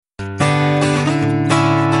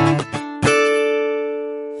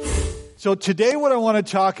So today what I want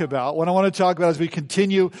to talk about as we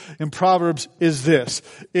continue in Proverbs is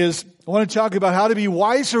I want to talk about how to be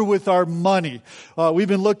wiser with our money. We've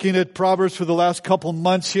been looking at Proverbs for the last couple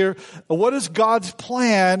months here. What is God's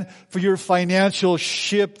plan for your financial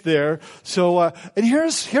ship there? So, and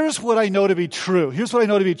here's what I know to be true.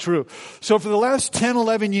 So for the last 10,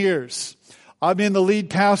 11 years, I've been the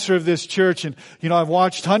lead pastor of this church, and, I've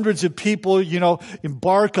watched hundreds of people,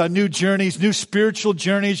 embark on new journeys, new spiritual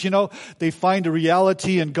journeys, they find a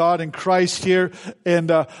reality in God and Christ here. And,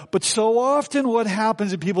 but so often what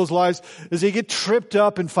happens in people's lives is they get tripped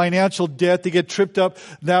up in financial debt, they get tripped up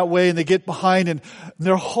that way, and they get behind, and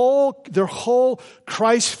their whole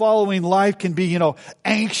Christ following life can be,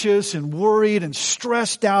 anxious and worried and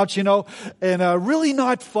stressed out, and, really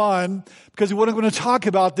not fun. Because what I'm going to talk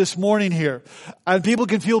about this morning here. And people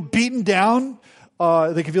can feel beaten down.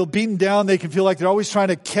 They can feel like they're always trying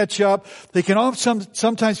to catch up. They can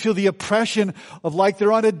sometimes feel the oppression of like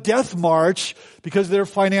they're on a death march because of their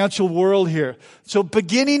financial world here. So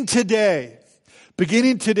beginning today,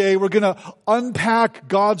 we're going to unpack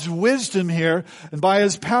God's wisdom here. And by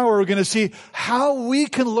His power, we're going to see how we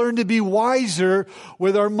can learn to be wiser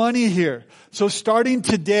with our money here. So starting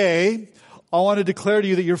today, I want to declare to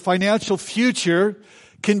you that your financial future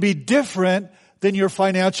can be different than your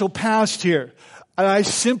financial past here. And I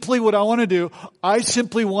simply want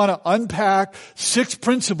to unpack 6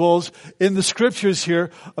 principles in the scriptures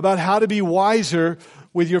here about how to be wiser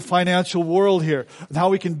with your financial world here and how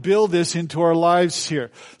we can build this into our lives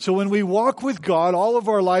here. So when we walk with God, all of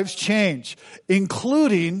our lives change,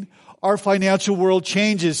 including our financial world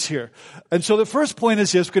changes here. And so the first point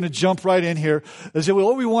is this, we're going to jump right in here, is that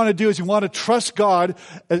what we want to do is we want to trust God,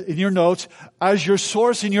 in your notes, as your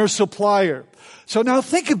source and your supplier. So now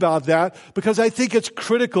think about that, because I think it's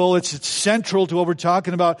critical, it's central to what we're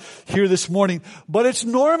talking about here this morning, but it's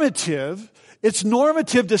normative. It's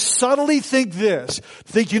normative to subtly think this.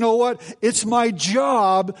 Think, it's my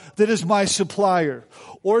job that is my supplier.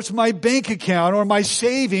 Or it's my bank account or my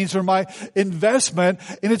savings or my investment.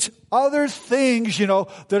 And it's other things,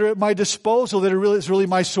 that are at my disposal that is really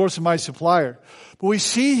my source and my supplier. But we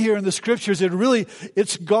see here in the scriptures that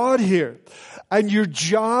it's God here. And your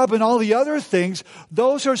job and all the other things,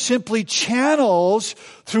 those are simply channels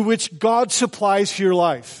through which God supplies for your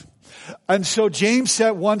life. And so James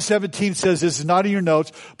 1:17 says, this is not in your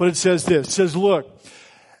notes, but it says this. It says, look,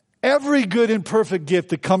 every good and perfect gift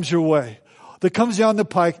that comes your way, that comes down the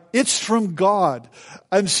pike, it's from God.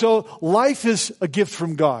 And so life is a gift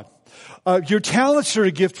from God. Your talents are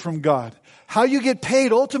a gift from God. How you get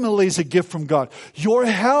paid ultimately is a gift from God. Your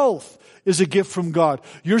health is a gift from God.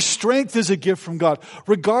 Your strength is a gift from God.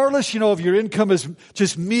 Regardless, if your income is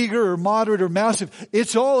just meager or moderate or massive,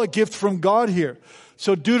 it's all a gift from God here.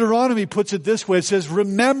 So Deuteronomy puts it this way. It says,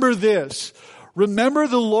 remember this. Remember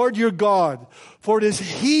the Lord your God, for it is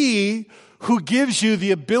He who gives you the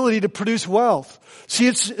ability to produce wealth. See,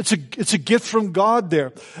 it's a gift from God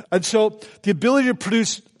there. And so the ability to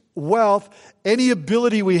produce wealth, any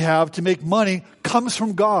ability we have to make money comes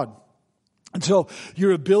from God. And so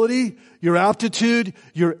your ability, your aptitude,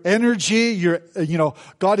 your energy,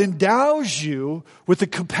 God endows you with the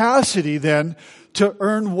capacity then to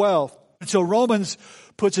earn wealth. And so Romans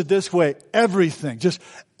puts it this way, everything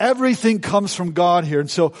comes from God here.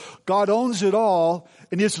 And so God owns it all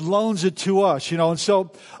and just loans it to us, And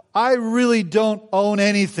so I really don't own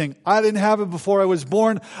anything. I didn't have it before I was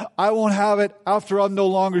born. I won't have it after I'm no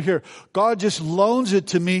longer here. God just loans it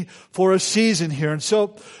to me for a season here. And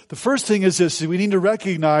so the first thing is this, we need to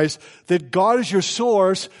recognize that God is your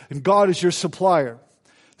source and God is your supplier.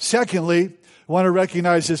 Secondly, I want to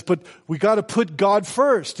recognize this, but we got to put God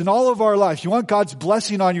first in all of our life. You want God's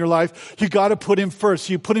blessing on your life, you got to put Him first.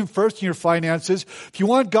 So you put Him first in your finances. If you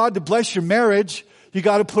want God to bless your marriage, you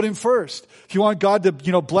got to put Him first. If you want God to,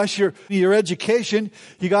 bless your education,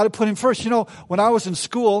 you got to put Him first. When I was in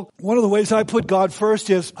school, one of the ways I put God first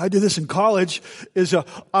is, I did this in college, is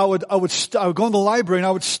I would go in the library and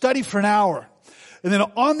I would study for an hour. And then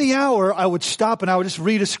on the hour, I would stop and I would just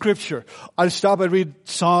read a scripture. I'd read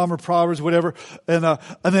Psalm or Proverbs, whatever. And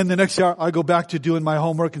then the next hour, I'd go back to doing my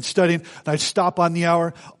homework and studying. And I'd stop on the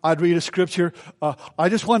hour. I'd read a scripture. I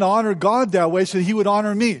just want to honor God that way so that He would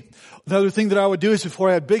honor me. Another thing that I would do is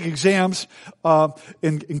before I had big exams,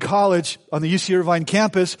 in college on the UC Irvine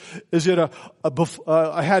campus, is that,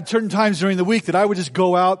 I had certain times during the week that I would just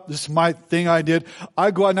go out. This is my thing I did.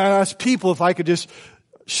 I'd go out and I'd ask people if I could just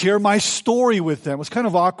share my story with them. It was kind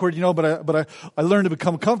of awkward, but I learned to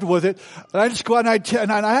become comfortable with it. And I just go out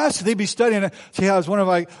and I asked if they'd be studying. And I say, I was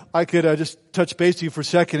wondering if I could just touch base with you for a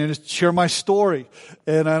second and just share my story.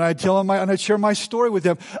 And I tell them, and I share my story with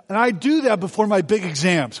them. And I do that before my big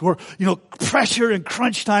exams where, pressure and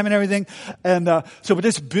crunch time and everything. And, but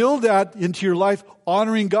just build that into your life,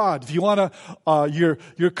 honoring God. If you want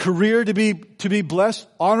your career to be blessed,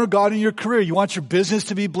 honor God in your career. You want your business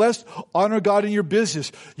to be blessed, honor God in your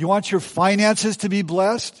business. You want your finances to be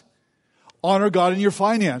blessed, honor God in your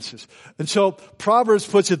finances. And so Proverbs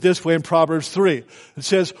puts it this way in Proverbs 3. It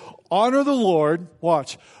says, honor the Lord,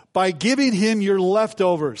 watch, by giving Him your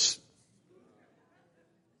leftovers.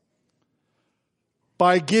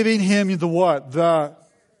 By giving Him the what?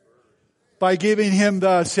 By giving Him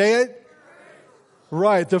say it?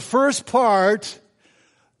 Right. The first part,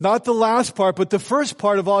 not the last part, but the first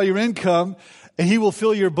part of all your income, and He will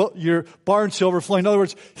fill your barns to overflowing. In other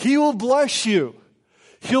words, He will bless you.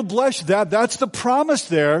 He'll bless you. That's the promise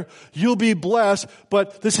there. You'll be blessed,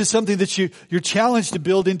 but this is something that you're challenged to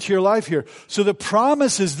build into your life here. So the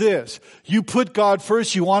promise is this. You put God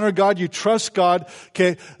first, you honor God, you trust God,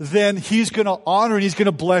 okay, then He's gonna honor and He's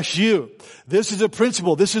gonna bless you. This is a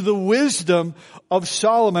principle. This is the wisdom of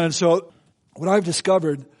Solomon. And so what I've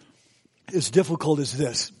discovered is difficult is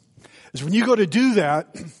this. Is when you go to do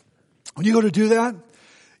that,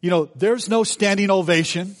 there's no standing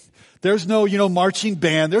ovation. There's no, marching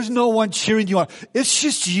band. There's no one cheering you on. It's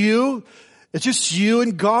just you. It's just you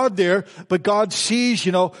and God there. But God sees,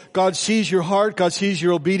 God sees your heart. God sees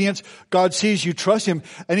your obedience. God sees you trust Him.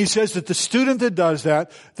 And He says that the student that does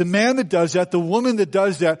that, the man that does that, the woman that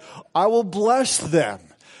does that, I will bless them.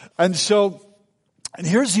 And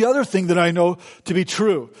here's the other thing that I know to be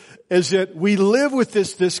true, is that we live with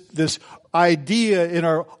this idea in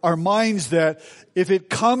our minds that if it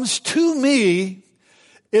comes to me,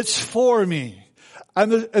 it's for me. And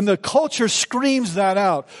the culture screams that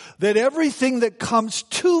out, that everything that comes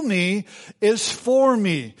to me is for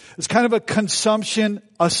me. It's kind of a consumption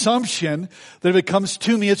assumption that if it comes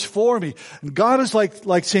to me, it's for me. And God is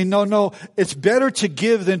like saying, no, it's better to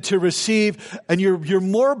give than to receive. And you're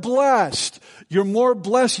more blessed. You're more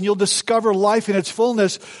blessed, and you'll discover life in its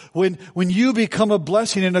fullness when you become a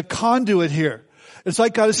blessing and a conduit here. It's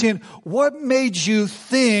like God is saying, what made you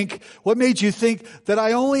think that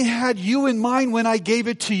I only had you in mind when I gave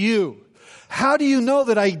it to you? How do you know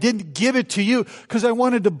that I didn't give it to you? Because I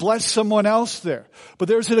wanted to bless someone else there. But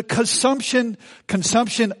there's a consumption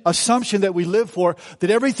assumption that we live for,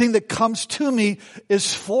 that everything that comes to me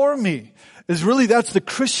is for me. That's the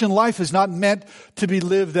Christian life is not meant to be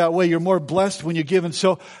lived that way. You're more blessed when you give. And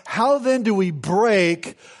so how do we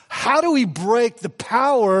break the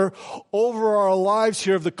power over our lives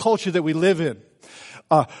here of the culture that we live in?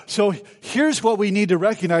 So here's what we need to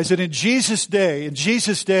recognize, that in Jesus'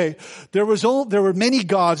 day, there were many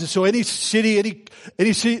gods. And so any city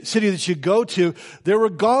that you go to, there were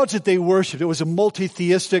gods that they worshiped. It was a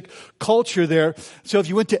multi-theistic culture there. So if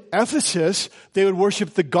you went to Ephesus, they would worship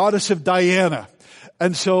the goddess of Diana.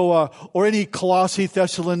 And so, or any Colossae,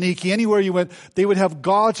 Thessaloniki, anywhere you went, they would have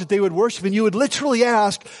gods that they would worship. And you would literally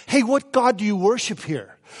ask, hey, what God do you worship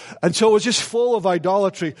here? And so it was just full of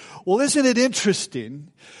idolatry. Well, isn't it interesting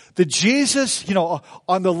that Jesus,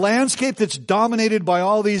 on the landscape that's dominated by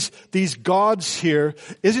all these gods here,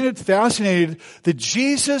 isn't it fascinating that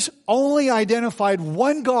Jesus only identified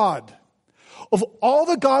one God? Of all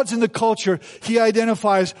the gods in the culture, He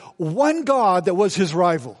identifies one God that was His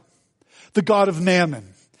rival. The God of mammon.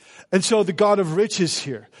 And so the God of riches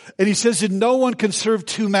here. And He says that no one can serve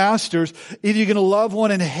two masters. Either you're going to love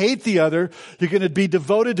one and hate the other. You're going to be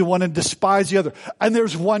devoted to one and despise the other. And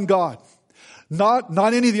there's one God. Not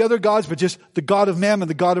any of the other gods, but just the God of mammon,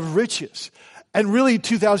 the God of riches. And really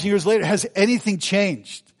 2,000 years later, has anything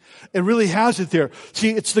changed? It really has it there.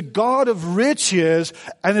 See, it's the God of riches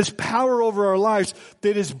and His power over our lives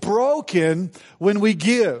that is broken when we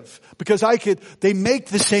give. Because they make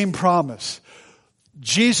the same promise.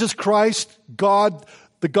 Jesus Christ, God,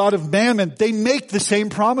 the God of mammon, they make the same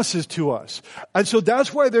promises to us. And so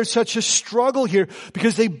that's why there's such a struggle here,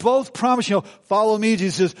 because they both promise, follow me,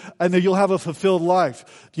 Jesus, and then you'll have a fulfilled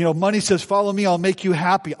life. Money says, follow me, I'll make you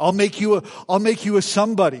happy. I'll make you a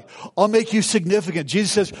somebody. I'll make you significant.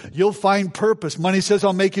 Jesus says, you'll find purpose. Money says,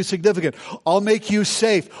 I'll make you significant. I'll make you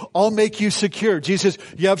safe. I'll make you secure. Jesus says,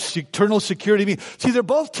 you have eternal security in me. See, they're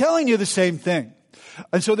both telling you the same thing.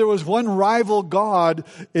 And so there was one rival God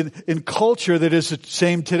in culture that is the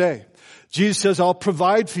same today. Jesus says, I'll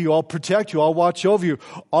provide for you. I'll protect you. I'll watch over you.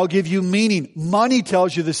 I'll give you meaning. Money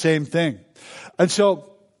tells you the same thing. And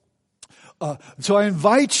so So I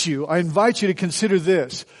invite you to consider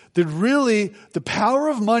this, that really the power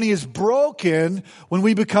of money is broken when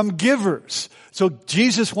we become givers. So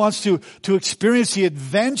Jesus wants to experience the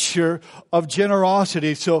adventure of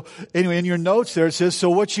generosity. So anyway, in your notes there it says, so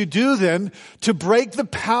what you do then to break the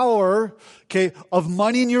power, of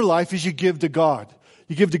money in your life is you give to God.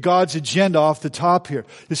 You give to God's agenda off the top here.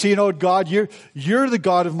 You say, God, you're the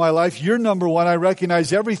God of my life. You're number one. I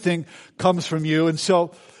recognize everything comes from you. And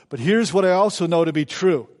so, but here's what I also know to be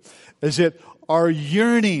true, is that our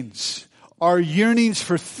yearnings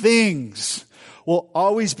for things will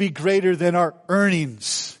always be greater than our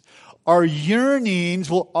earnings. Our yearnings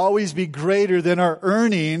will always be greater than our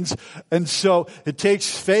earnings. And so it takes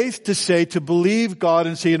faith to believe God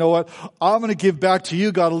and say, you know what? I'm going to give back to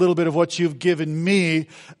you, God, a little bit of what you've given me,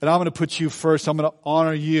 and I'm going to put you first. I'm going to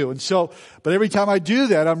honor you. And so, but every time I do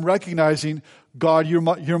that, I'm recognizing, God, you're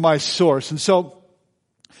my source. And so,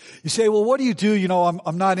 you say, well, what do you do?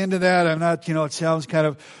 I'm not into that. I'm not, it sounds kind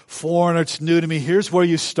of foreign or it's new to me. Here's where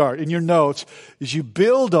you start. In your notes, is you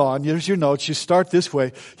build on, here's your notes, you start this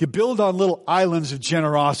way. You build on little islands of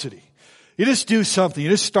generosity. You just do something.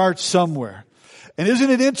 You just start somewhere. And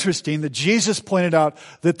isn't it interesting that Jesus pointed out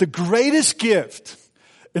that the greatest gift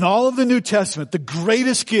in all of the New Testament, the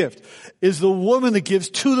greatest gift is the woman that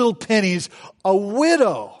gives 2 little pennies, a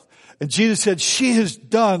widow. And Jesus said she has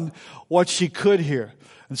done what she could here.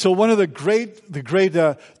 And so one of the great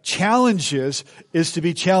challenges is to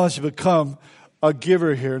be challenged to become a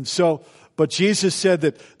giver here. And so, but Jesus said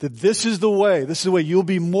that this is the way you'll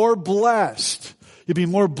be more blessed. You'll be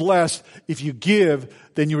more blessed if you give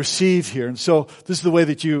than you receive here. And so this is the way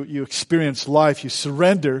that you experience life. You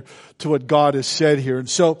surrender to what God has said here. And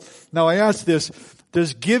so now I ask this,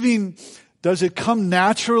 does it come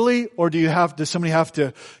naturally, or does somebody have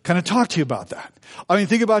to kind of talk to you about that? I mean,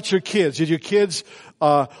 think about your kids. Did your kids,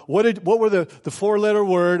 what were the 4-letter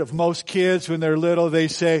word of most kids when they're little? They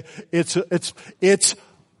say, it's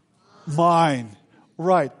mine.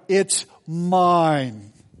 Right. It's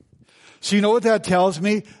mine. So you know what that tells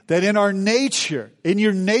me? That in your nature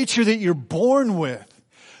that you're born with,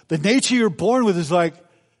 the nature you're born with is like,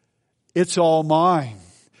 it's all mine.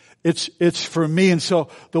 It's for me. And so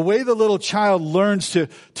the way the little child learns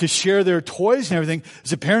to share their toys and everything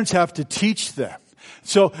is the parents have to teach them.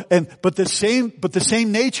 So, but the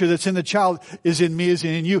same nature that's in the child is in me, is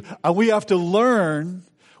in you. And we have to learn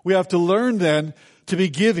then to be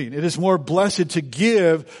giving. It is more blessed to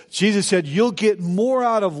give. Jesus said, you'll get more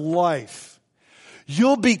out of life.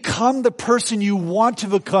 You'll become the person you want to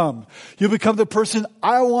become. You'll become the person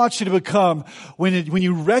I want you to become when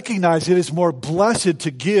you recognize it is more blessed to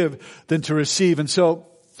give than to receive. And so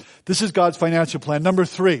this is God's financial plan. Number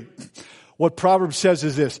 3, what Proverbs says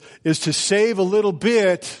is to save a little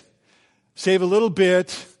bit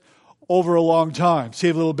over a long time.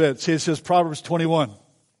 Save a little bit. It says Proverbs 21.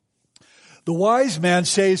 The wise man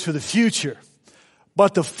saves for the future,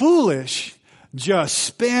 but the foolish just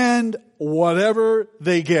spend whatever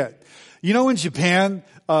they get. In Japan,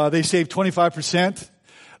 they save 25%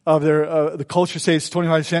 of the culture saves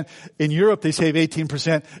 25%. In Europe, they save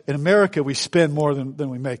 18%. In America, we spend more than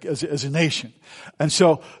we make as a nation. And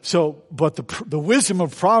but the wisdom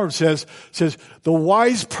of Proverbs says the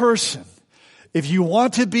wise person, if you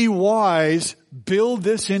want to be wise, build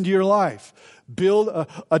this into your life. Build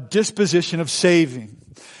a disposition of saving.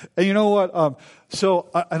 And you know what?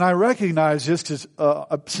 And I recognize this because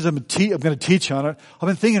since I'm going to teach on it, I've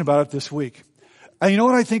been thinking about it this week. And you know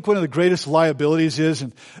what I think one of the greatest liabilities is,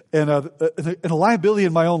 and a liability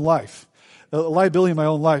in my own life. A liability in my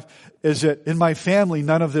own life is that in my family,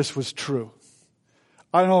 none of this was true.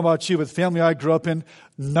 I don't know about you, but the family I grew up in,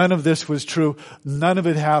 none of this was true. None of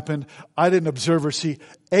it happened. I didn't observe or see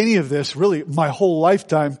any of this really my whole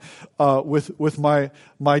lifetime with my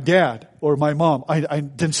dad or my mom. I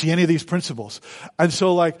didn't see any of these principles. And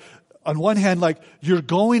so on one hand, you're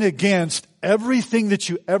going against everything that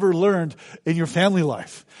you ever learned in your family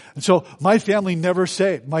life. And so my family never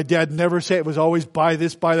saved. My dad never saved. It was always buy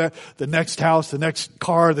this, buy that, the next house, the next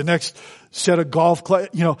car, the next set of golf clubs.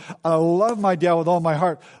 I love my dad with all my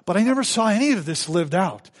heart, but I never saw any of this lived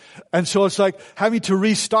out. And so it's like having to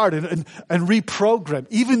restart and reprogram.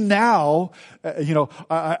 Even now,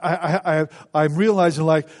 I'm realizing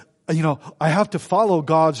I have to follow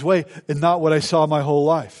God's way and not what I saw my whole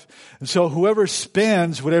life. And so whoever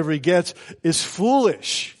spends whatever he gets is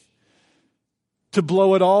foolish to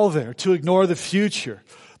blow it all there, to ignore the future.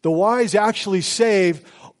 The wise actually save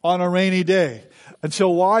on a rainy day. And so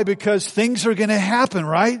why? Because things are going to happen,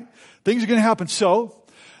 right? Things are going to happen. So,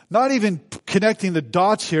 not even connecting the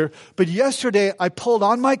dots here, but yesterday I pulled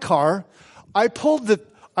on my car, I pulled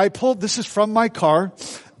I pulled, this is from my car,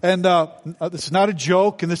 and this is not a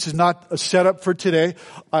joke, and this is not a setup for today.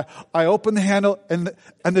 I open the handle, and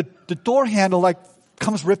the door handle like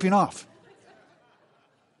comes ripping off.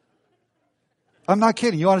 I'm not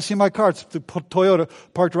kidding. You want to see my car? It's the Toyota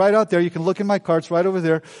parked right out there. You can look in my car. It's right over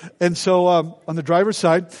there. And so on the driver's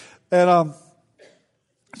side, and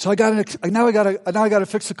so now I got to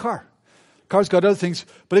fix the car. The car's got other things,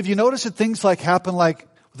 but have you noticed that things like happen like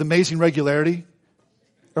with amazing regularity?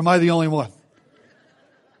 Or am I the only one?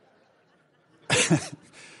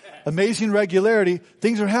 Amazing regularity.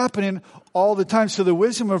 Things are happening all the time. So the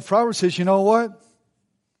wisdom of Proverbs says, you know what?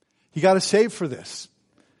 You got to save for this.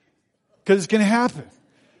 Because it's going to happen.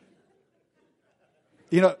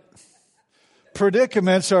 You know,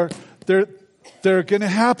 predicaments they're going to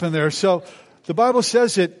happen there. So the Bible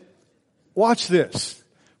says it. Watch this.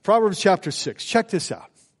 Proverbs chapter 6. Check this out.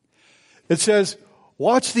 It says,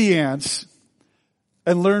 watch the ants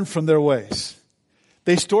and learn from their ways.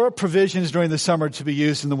 They store up provisions during the summer to be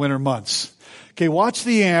used in the winter months. Okay, watch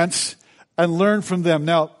the ants and learn from them.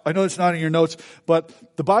 Now, I know it's not in your notes, but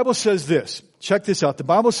the Bible says this. Check this out. The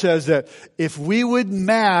Bible says that if we would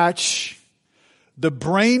match the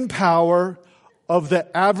brain power of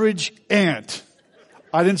the average ant,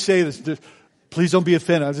 I didn't say this. Please don't be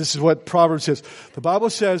offended. This is what Proverbs says. The Bible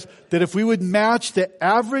says that if we would match the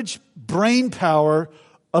average brain power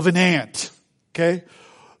of an ant, okay?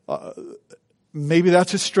 Maybe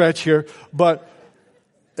that's a stretch here, but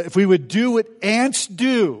if we would do what ants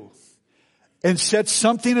do and set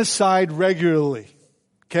something aside regularly,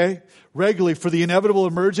 okay? Regularly for the inevitable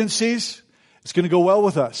emergencies, it's going to go well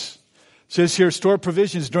with us. It says here, store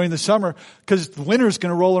provisions during the summer because the winter is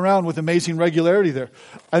going to roll around with amazing regularity there.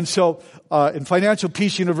 And so in Financial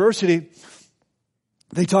Peace University,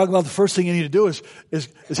 they talk about the first thing you need to do is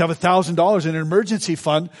have $1,000 in an emergency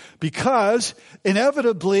fund because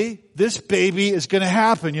inevitably this baby is going to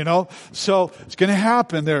happen, you know. So it's going to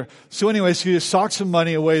happen there. So anyway, so you just sock some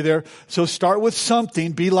money away there. So start with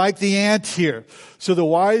something. Be like the ant here. So the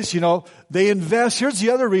wise, you know, they invest. Here's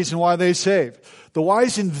the other reason why they save. The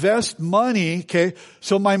wise invest money, okay.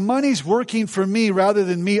 So my money's working for me rather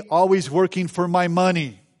than me always working for my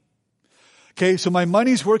money. Okay, so my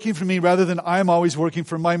money's working for me rather than I'm always working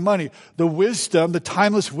for my money. The wisdom, the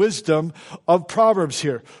timeless wisdom of Proverbs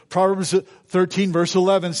here. Proverbs 13 verse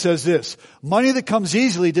 11 says this, money that comes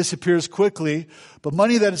easily disappears quickly, but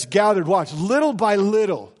money that is gathered, watch, little by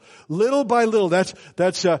little. Little by little, that's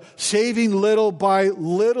saving little by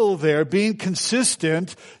little there, being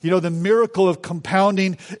consistent, you know, the miracle of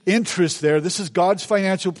compounding interest there. This is God's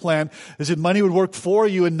financial plan, is that money would work for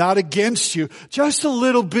you and not against you, just a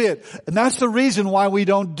little bit. And that's the reason why we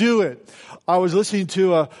don't do it. I was listening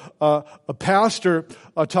to a pastor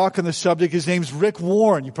talk on the subject. His name's Rick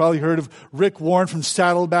Warren. You probably heard of Rick Warren from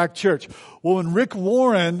Saddleback Church. Well, when Rick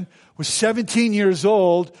Warren was 17 years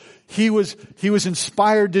old, he was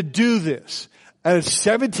inspired to do this. At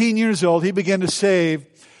 17 years old, he began to save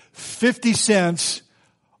 50 cents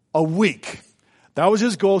a week. That was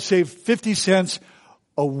his goal, save 50 cents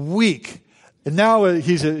a week. And now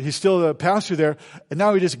he's still a pastor there, and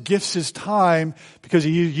now he just gifts his time because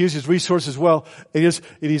he uses resources well.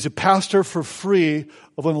 He's a pastor for free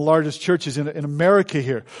of one of the largest churches in America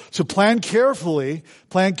here. So plan carefully,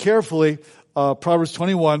 Proverbs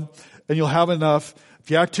 21, and you'll have enough. If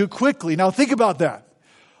you act too quickly. Now think about that.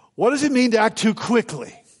 What does it mean to act too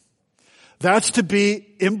quickly? That's to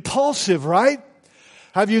be impulsive, right?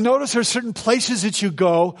 Have you noticed there are certain places that you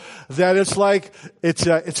go that it's like,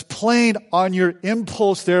 it's playing on your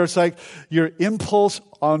impulse there. It's like your impulse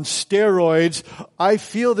on steroids. I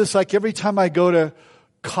feel this like every time I go to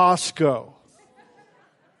Costco.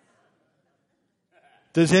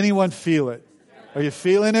 Does anyone feel it? Are you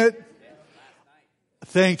feeling it?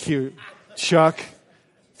 Thank you, Chuck.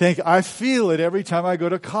 I feel it every time I go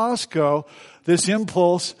to Costco, this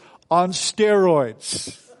impulse on steroids.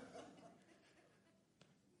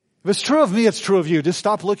 If it's true of me, it's true of you. Just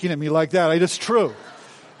stop looking at me like that. It's true.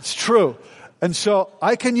 It's true. And so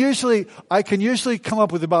I can usually come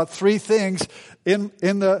up with about 3 things in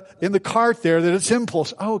the cart there that it's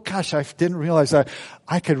impulse. Oh gosh, I didn't realize that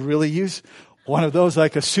I could really use one of those,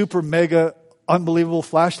 like a super mega unbelievable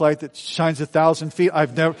flashlight that shines 1,000 feet.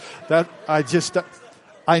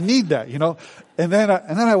 I need that, you know. And then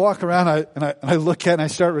I walk around and I look at it and I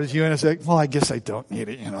start reviewing. I say, well, I guess I don't need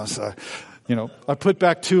it, you know. So, you know, I put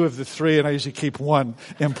back 2 of the 3 and I usually keep 1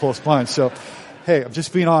 impulse blind. So, hey, I'm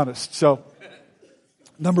just being honest. So,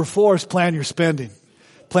 number 4 is plan your spending.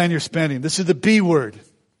 Plan your spending. This is the B word.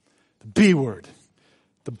 The B word.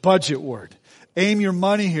 The budget word. aim your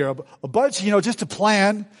money here. A budget, just a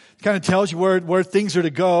plan, kind of tells you where things are to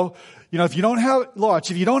go. If you don't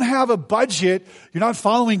have a budget, you're not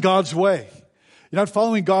following God's way. You're not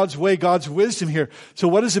following God's way, God's wisdom here. So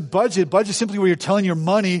what is a budget? Budget is simply where you're telling your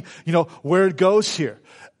money, where it goes here.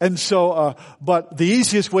 And so, but the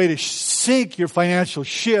easiest way to sink your financial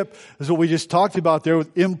ship is what we just talked about there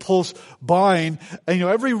with impulse buying. And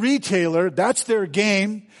every retailer, that's their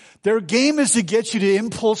game. Their game is to get you to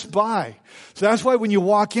impulse buy. So that's why when you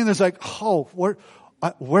walk in, there's like, oh,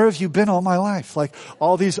 where have you been all my life? Like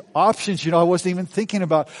all these options, I wasn't even thinking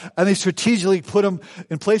about. And they strategically put them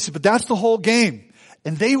in places. But that's the whole game.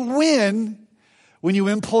 And they win when you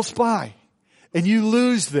impulse buy. And you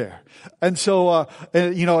lose there. And so,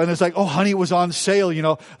 and it's like, oh, honey, it was on sale,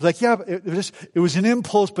 It's like, yeah, it was an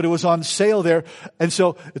impulse, but it was on sale there. And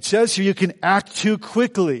so it says here you can act too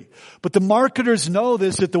quickly. But the marketers know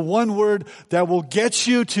this, that the one word that will get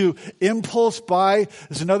you to impulse buy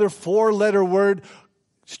is another 4-letter word,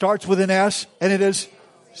 starts with an S, and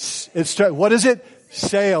what is it?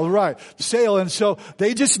 Sale, right. Sale. And so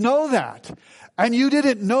they just know that. And you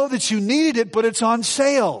didn't know that you needed it, but it's on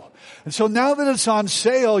sale. And so now that it's on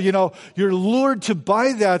sale, you're lured to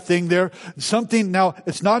buy that thing there. Now,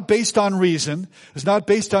 it's not based on reason. It's not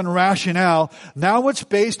based on rationale. Now it's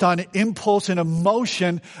based on impulse and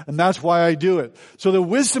emotion, and that's why I do it. So the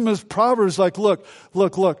wisdom of Proverbs is like, look.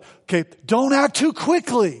 Okay, don't act too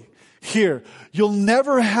quickly here. You'll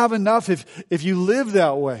never have enough if you live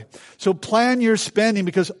that way. So plan your spending,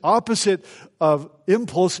 because opposite of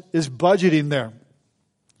impulse is budgeting there.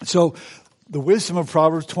 So the wisdom of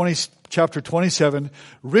Proverbs chapter 27,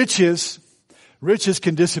 riches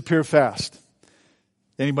can disappear fast.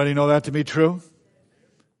 Anybody know that to be true?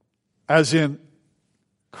 As in,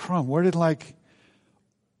 where did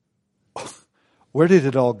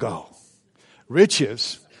it all go?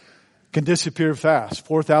 Riches can disappear fast.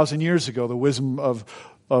 4,000 years ago, the wisdom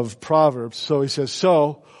of Proverbs. So he says,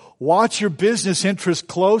 watch your business interests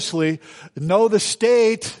closely, know the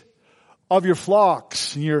state of your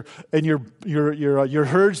flocks and your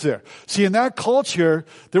herds there. See, in that culture,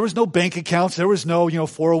 there was no bank accounts, there was no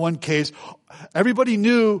 401ks. Everybody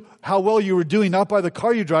knew how well you were doing, not by the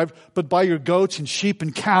car you drive, but by your goats and sheep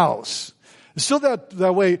and cows. It's still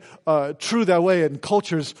that way, true that way in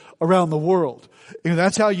cultures around the world.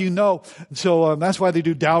 That's how you know. So that's why they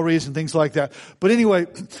do dowries and things like that. But anyway,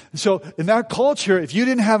 so in that culture, if you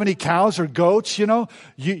didn't have any cows or goats, you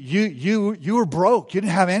were broke. You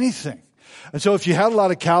didn't have anything. And so if you had a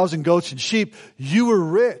lot of cows and goats and sheep, you were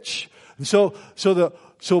rich. And so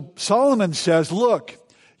Solomon says, look,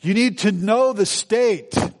 you need to know the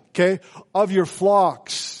state, of your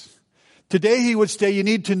flocks. Today he would say you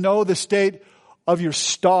need to know the state of your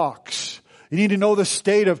stocks. You need to know the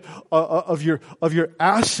state of your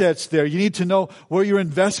assets there. You need to know where your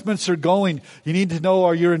investments are going. You need to know,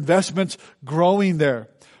 are your investments growing there?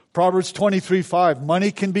 Proverbs 23:5,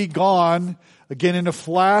 money can be gone again in a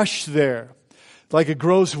flash there. Like it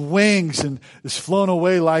grows wings and is flown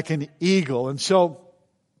away like an eagle. And so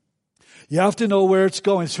you have to know where it's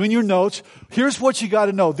going. So in your notes, here's what you got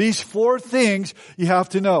to know. These 4 things you have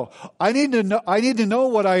to know. I need to know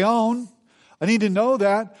what I own. I need to know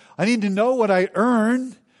that. I need to know what I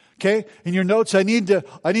earn. Okay? In your notes, I need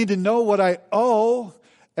to know what I owe.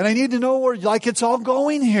 And I need to know where it's all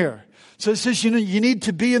going here. So it says, you need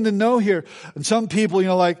to be in the know here. And some people,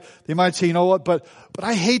 they might say, but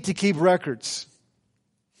I hate to keep records.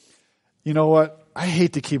 You know what? I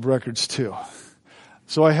hate to keep records too.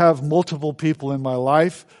 So I have multiple people in my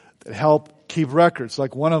life that help keep records.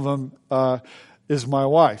 Like one of them is my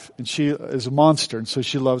wife, and she is a monster, and so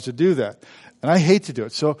she loves to do that. And I hate to do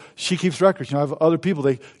it. So she keeps records. I have other people,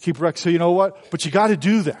 they keep records. So you know what? But you got to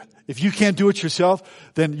do that. If you can't do it yourself,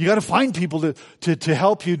 then you got to find people to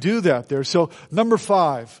help you do that there. So number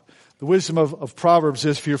 5, the wisdom of Proverbs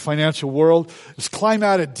is for your financial world is climb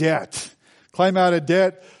out of debt. Climb out of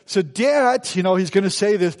debt. So debt, he's going to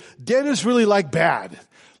say this, debt is really like bad.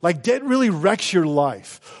 Like debt really wrecks your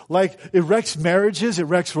life. Like it wrecks marriages, it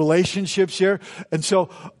wrecks relationships here. And so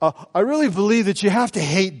I really believe that you have to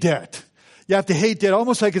hate debt. You have to hate debt,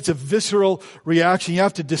 almost like it's a visceral reaction. You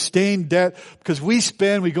have to disdain debt because we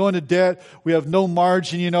go into debt, we have no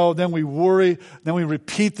margin, then we worry, then we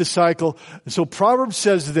repeat the cycle. And so Proverbs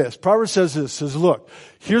says this, says, look,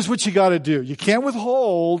 here's what you got to do. You can't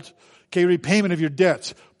withhold, repayment of your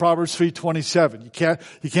debts. Proverbs 3:27.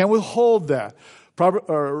 You can't withhold that.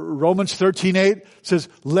 Romans 13:8 says,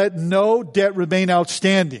 let no debt remain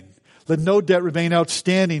outstanding. Let no debt remain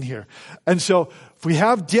outstanding here. And so if we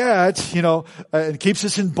have debt, it keeps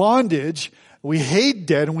us in bondage, we hate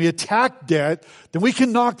debt, and we attack debt, then we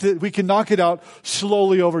can knock it out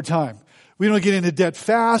slowly over time. We don't get into debt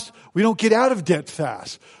fast. We don't get out of debt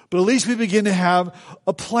fast. But at least we begin to have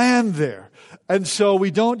a plan there. And so we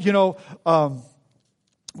don't,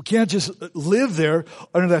 we can't just live there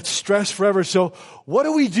under that stress forever. So what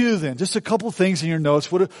do we do then? Just a couple things in your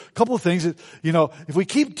notes. A couple of things that, if we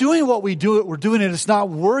keep doing what we're doing and it's not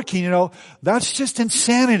working, that's just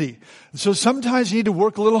insanity. And so sometimes you need to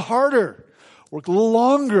work a little harder, work a little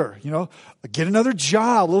longer, get another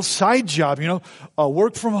job, a little side job,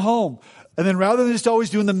 work from home. And then rather than just always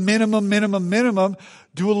doing the minimum,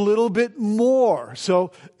 do a little bit more.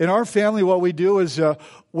 So in our family, what we do is,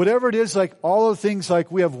 whatever it is, like all of the things, like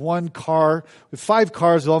we have one car, we have 5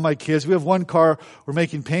 cars with all my kids. We have one car we're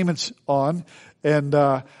making payments on. And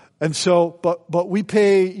so, but we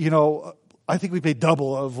pay, I think we pay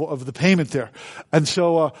double of the payment there. And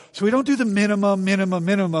so we don't do the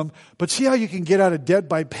minimum, but see how you can get out of debt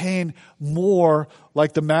by paying more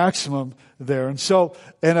like the maximum there. And so,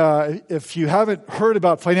 if you haven't heard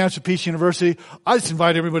about Financial Peace University, I just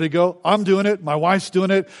invite everybody to go. I'm doing it. My wife's doing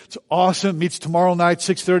it. It's awesome. Meets tomorrow night,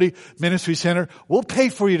 6:30, Ministry Center. We'll pay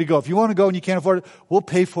for you to go. If you want to go and you can't afford it, we'll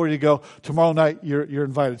pay for you to go. Tomorrow night, you're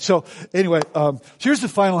invited. So anyway, so here's the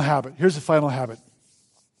final habit.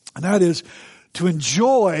 And that is to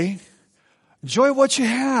enjoy what you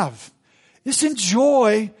have. Just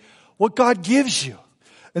enjoy what God gives you.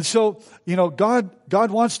 And so, God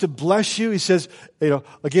wants to bless you. He says,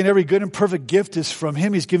 again, every good and perfect gift is from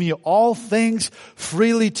Him. He's giving you all things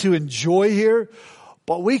freely to enjoy here.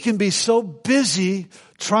 But we can be so busy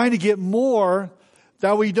trying to get more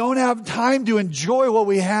that we don't have time to enjoy what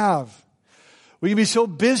we have. We can be so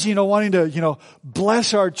busy, wanting to,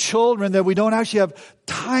 bless our children that we don't actually have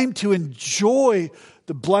time to enjoy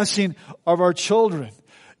the blessing of our children.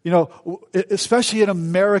 Especially in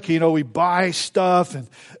America, we buy stuff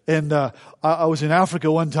and I was in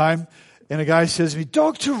Africa one time and a guy says to me,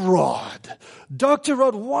 Dr. Rod,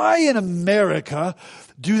 why in America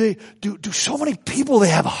do so many people, they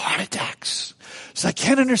have heart attacks? So I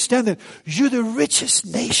can't understand that. You're the richest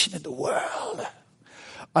nation in the world.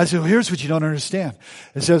 I said, well, here's what you don't understand.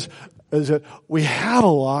 It says, is that we have a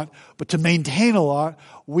lot, but to maintain a lot,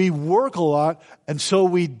 we work a lot, and so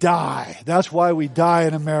we die. That's why we die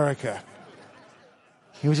in America.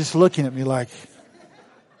 He was just looking at me like,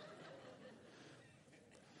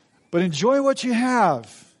 but enjoy what you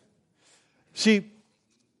have. See,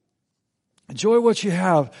 enjoy what you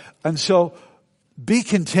have. And so be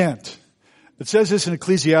content. It says this in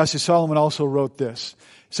Ecclesiastes. Solomon also wrote this.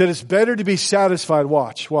 He said, it's better to be satisfied.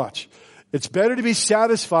 Watch. It's better to be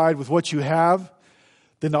satisfied with what you have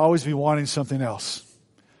than to always be wanting something else.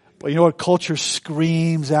 But you know what culture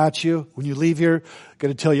screams at you when you leave here? I'm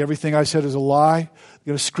going to tell you everything I said is a lie. They're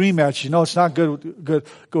going to scream at you. No, it's not good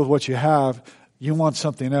with what you have. You want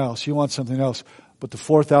something else. But the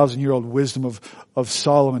 4,000-year-old wisdom of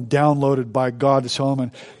Solomon, downloaded by God to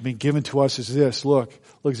Solomon, being given to us is this. Look,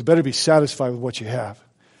 it's better to be satisfied with what you have.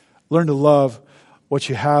 Learn to love what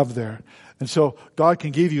you have there. And so God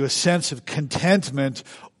can give you a sense of contentment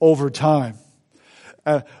over time.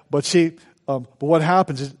 But see, but what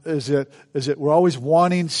happens is that we're always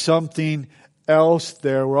wanting something else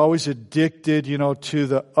there. We're always addicted, to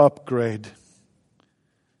the upgrade.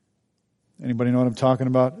 Anybody know what I'm talking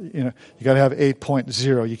about? You got to have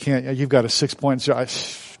 8.0. You've got a 6.0. I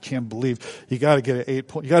can't believe you got to get an 8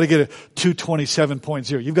 point. You got to get a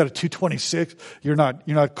 227.0. You've got a 226. You're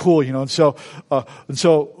not cool, And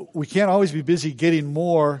so we can't always be busy getting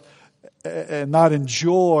more and not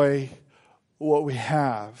enjoy what we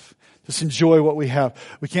have. Just enjoy what we have.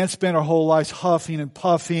 We can't spend our whole lives huffing and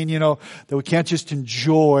puffing, that we can't just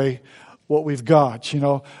enjoy what we've got,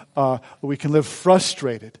 We can live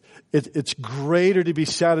frustrated. It's greater to be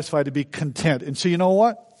satisfied, to be content. And so you know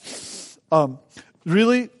what?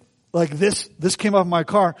 Really, like this came off my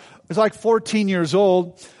car. It's like 14 years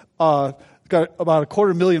old. Got about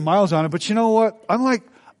 250,000 miles on it. But you know what?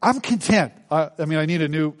 I'm content. I need a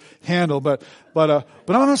new handle, but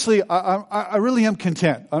honestly, I really am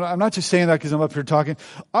content. I'm not just saying that because I'm up here talking.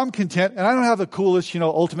 I'm content, and I don't have the coolest,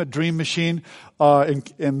 ultimate dream machine,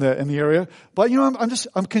 in the area. But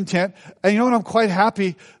I'm content. And you know what? I'm quite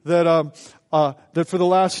happy that for the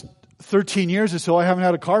last 13 years or so, I haven't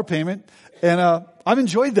had a car payment. And, I've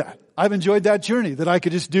enjoyed that. I've enjoyed that journey, that I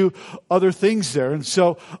could just do other things there. And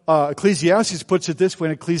so, Ecclesiastes puts it this way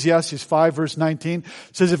in Ecclesiastes 5 verse 19.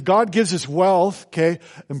 It says, if God gives us wealth,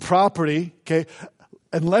 and property,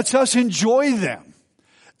 and lets us enjoy them.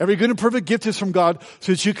 Every good and perfect gift is from God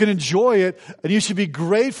so that you can enjoy it, and you should be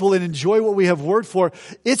grateful and enjoy what we have worked for.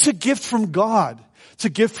 It's a gift from God. It's a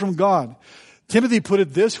gift from God. Timothy put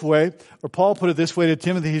it this way, or Paul put it this way to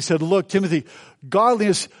Timothy. He said, look, Timothy,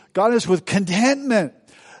 godliness with contentment.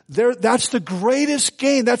 That's the greatest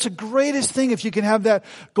gain. That's the greatest thing if you can have that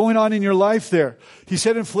going on in your life there. He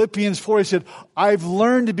said in Philippians 4, he said, I've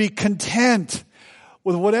learned to be content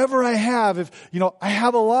with whatever I have. If, I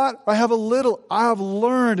have a lot, I have a little, I have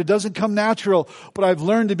learned. It doesn't come natural, but I've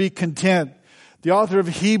learned to be content. The author of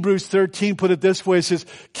Hebrews 13 put it this way. He says,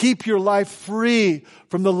 keep your life free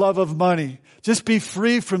from the love of money. Just be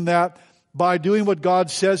free from that by doing what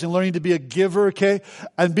God says and learning to be a giver, okay?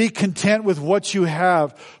 And be content with what you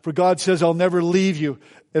have. For God says, I'll never leave you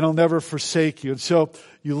and I'll never forsake you. And so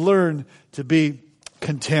you learn to be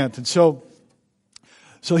content. And so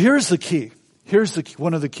here's the key. Here's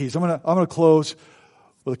one of the keys. I'm gonna close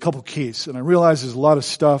with a couple keys. And I realize there's a lot of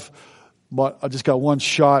stuff, but I just got one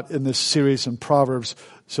shot in this series in Proverbs,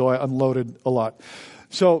 so I unloaded a lot.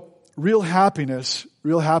 So real happiness,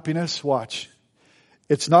 watch.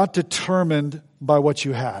 It's not determined by what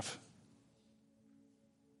you have.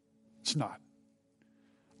 It's not.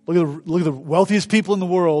 Look at the wealthiest people in the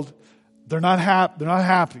world. They're not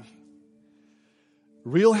happy.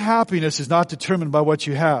 Real happiness is not determined by what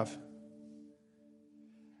you have.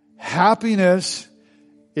 Happiness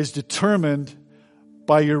is determined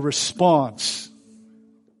by your response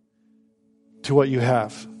to what you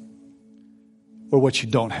have or what you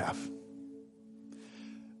don't have.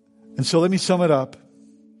 And so let me sum it up.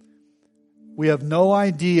 We have no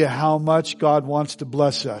idea how much God wants to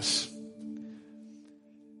bless us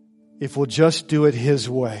if we'll just do it His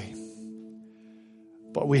way.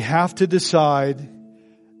 But we have to decide,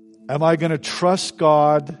 am I going to trust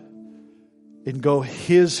God and go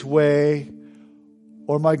His way,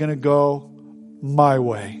 or am I going to go my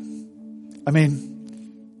way? I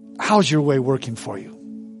mean, how's your way working for you?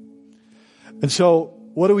 And so,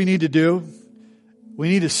 what do we need to do? We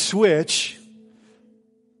need to switch.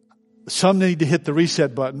 Some need to hit the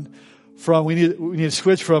reset button. We need to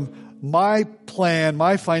switch from my plan,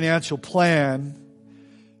 my financial plan,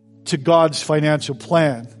 to God's financial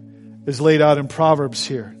plan, as laid out in Proverbs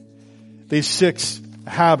here. These 6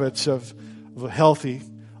 habits of a healthy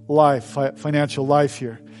life, financial life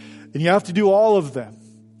here. And you have to do all of them.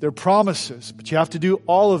 They're promises, but you have to do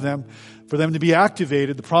all of them for them to be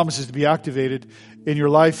activated, the promises to be activated in your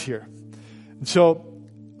life here. And so,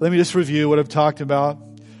 let me just review what I've talked about.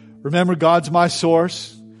 Remember, God's my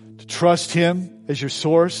source. To trust Him as your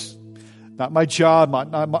source. Not my job,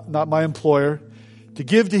 not my employer. To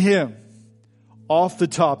give to Him off the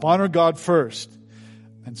top. Honor God first.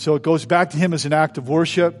 And so it goes back to Him as an act of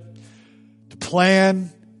worship. To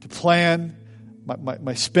plan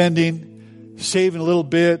my spending. Saving a little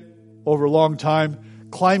bit over a long time.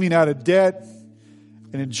 Climbing out of debt.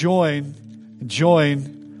 And enjoying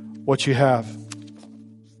what you have.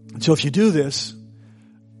 And so if you do this,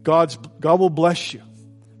 God will bless you.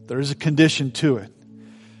 There is a condition to it.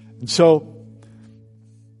 And so,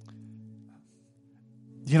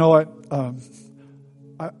 you know what?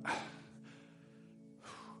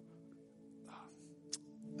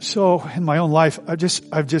 So in my own life, I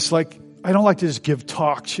don't like to just give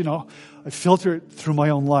talks, I filter it through my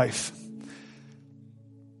own life.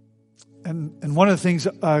 And one of the things,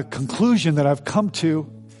 conclusion that I've come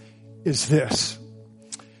to is this,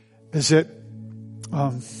 is that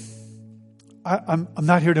I'm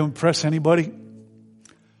not here to impress anybody.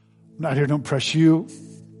 I'm not here to impress you.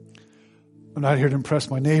 I'm not here to impress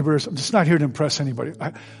my neighbors. I'm just not here to impress anybody.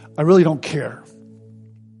 I really don't care.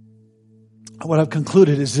 What I've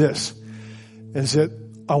concluded is this, is that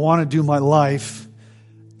I want to do my life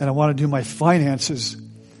and I want to do my finances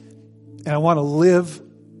and I want to live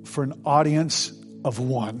for an audience of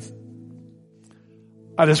one.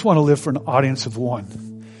 I just want to live for an audience of one.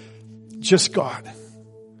 Just God.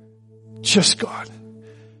 Just God.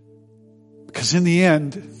 Because in the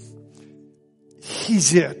end,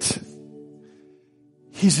 He's it.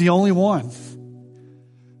 He's the only one.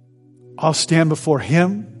 I'll stand before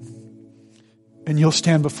Him and you'll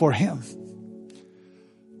stand before Him.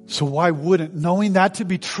 So why wouldn't, knowing that to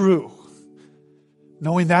be true,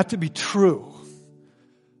 that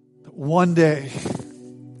one day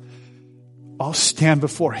I'll stand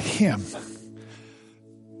before Him.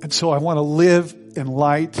 And so I want to live in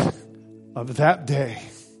light of that day.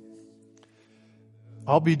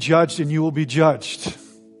 I'll be judged and you will be judged.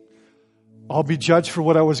 I'll be judged for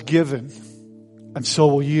what I was given, and so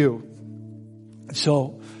will you. And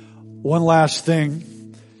so, one last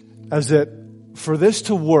thing is that for this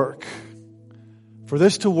to work,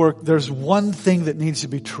 there's one thing that needs to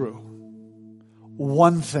be true.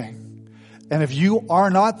 One thing. And if you are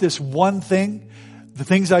not this one thing, the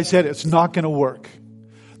things I said, it's not going to work.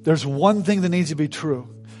 there's one thing that needs to be true.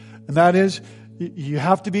 And that is, you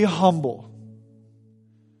have to be humble.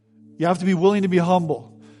 You have to be willing to be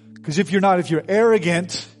humble. Because if you're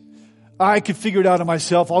arrogant, I can figure it out on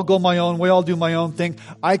myself. I'll go my own way. I'll do my own thing.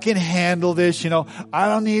 I can handle this, I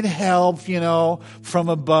don't need help, from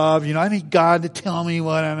above. I need God to tell me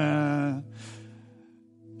what I'm...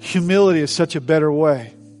 Humility is such a better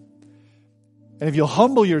way. And if you'll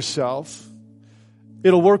humble yourself,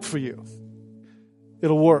 it'll work for you.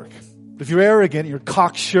 It'll work. But if you're arrogant, you're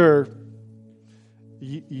cocksure,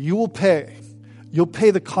 you will pay. You'll pay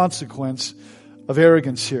the consequence of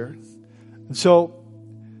arrogance here. And so,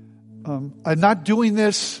 I'm not doing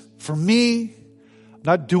this for me. I'm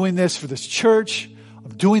not doing this for this church.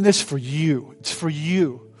 I'm doing this for you. It's for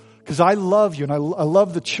you. Because I love you and I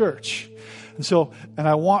love the church. And so, I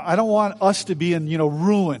don't want us to be in,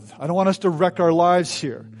 ruin. I don't want us to wreck our lives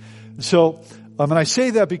here. And so, and I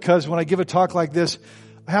say that because when I give a talk like this,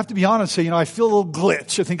 I have to be honest and say, I feel a little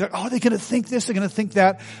glitch. I think, they're going to think this, they're going to think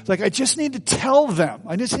that. It's like, I just need to tell them.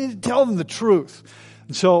 I just need to tell them the truth.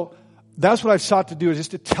 And so, that's what I've sought to do, is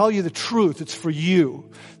just to tell you the truth. It's for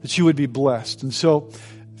you, that you would be blessed. And so,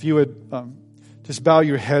 if you would just bow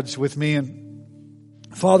your heads with me. And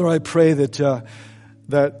Father, I pray that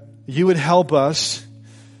you would help us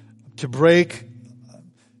to break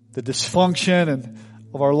the dysfunction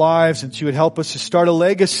of our lives, and you would help us to start a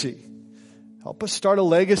legacy. Help us start a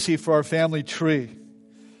legacy for our family tree.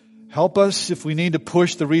 Help us, if we need to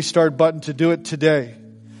push the restart button, to do it today.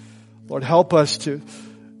 Lord, help us to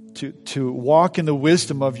walk in the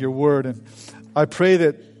wisdom of your word. And I pray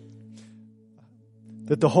that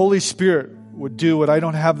the Holy Spirit would do what I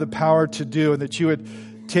don't have the power to do, and that you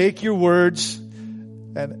would take your words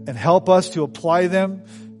and help us to apply them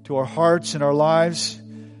to our hearts and our lives,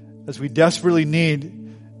 as we desperately need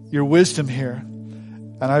your wisdom here.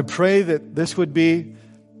 And I pray that this would be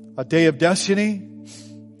a day of destiny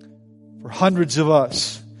for hundreds of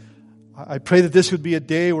us. I pray that this would be a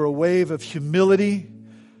day where a wave of humility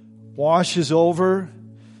washes over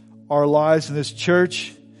our lives in this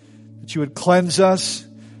church, that you would cleanse us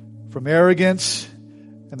from arrogance,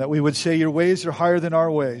 and that we would say your ways are higher than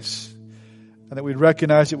our ways, and that we'd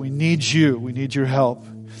recognize that we need you, we need your help.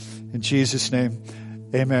 In Jesus' name,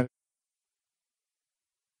 amen.